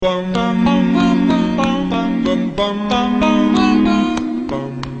Bum bum bum bum bum bum bum bum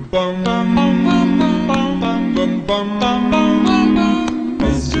bum bum bum.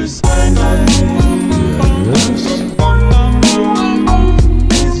 Mr. Sandman. Yes.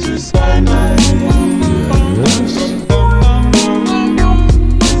 Mr. Sandman. Yes.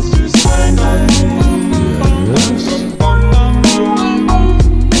 Mr. Sandman. Yes.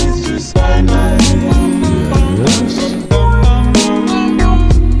 Mr. Sandman. Yes.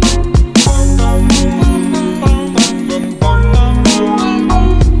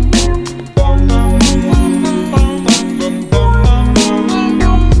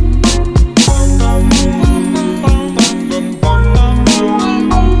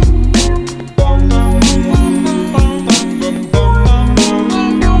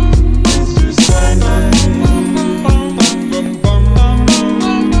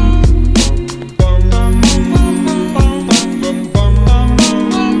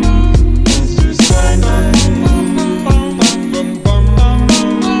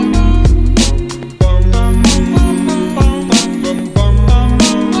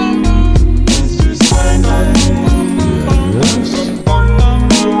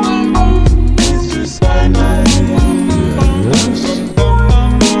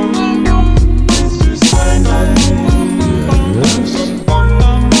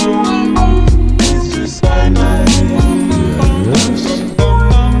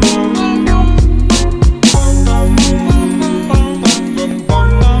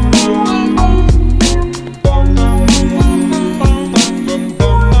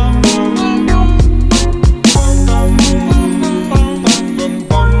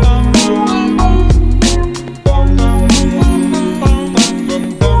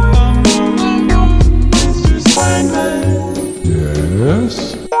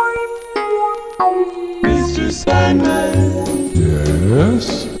 Yes. Mr. Sandman.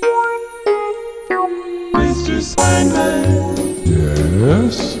 Yes. Mr. Sandman.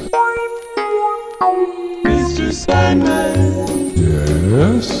 Yes. Mr. Sandman.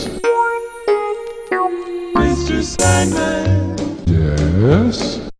 Yes. Mr. Sandman. Yes.